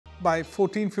by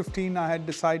 14, 15, I had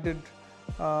decided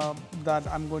that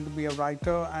I'm going to be a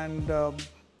writer, and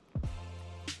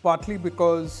partly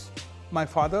because my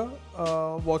father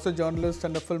was a journalist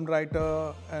and a film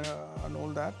writer and all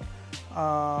that.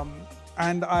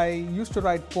 And I used to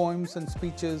write poems and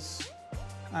speeches,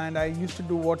 and I used to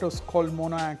do what was called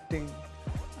mono acting.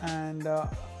 And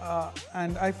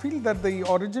I feel that the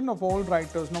origin of all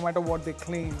writers, no matter what they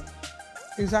claim,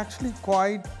 is actually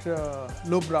quite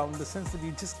lowbrow, in the sense that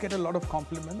you just get a lot of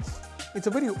compliments. It's a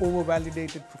very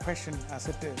over-validated profession as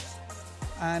it is.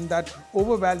 And that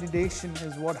over-validation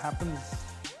is what happens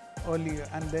earlier,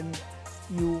 and then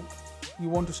you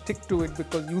want to stick to it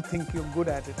because you think you're good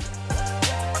at it.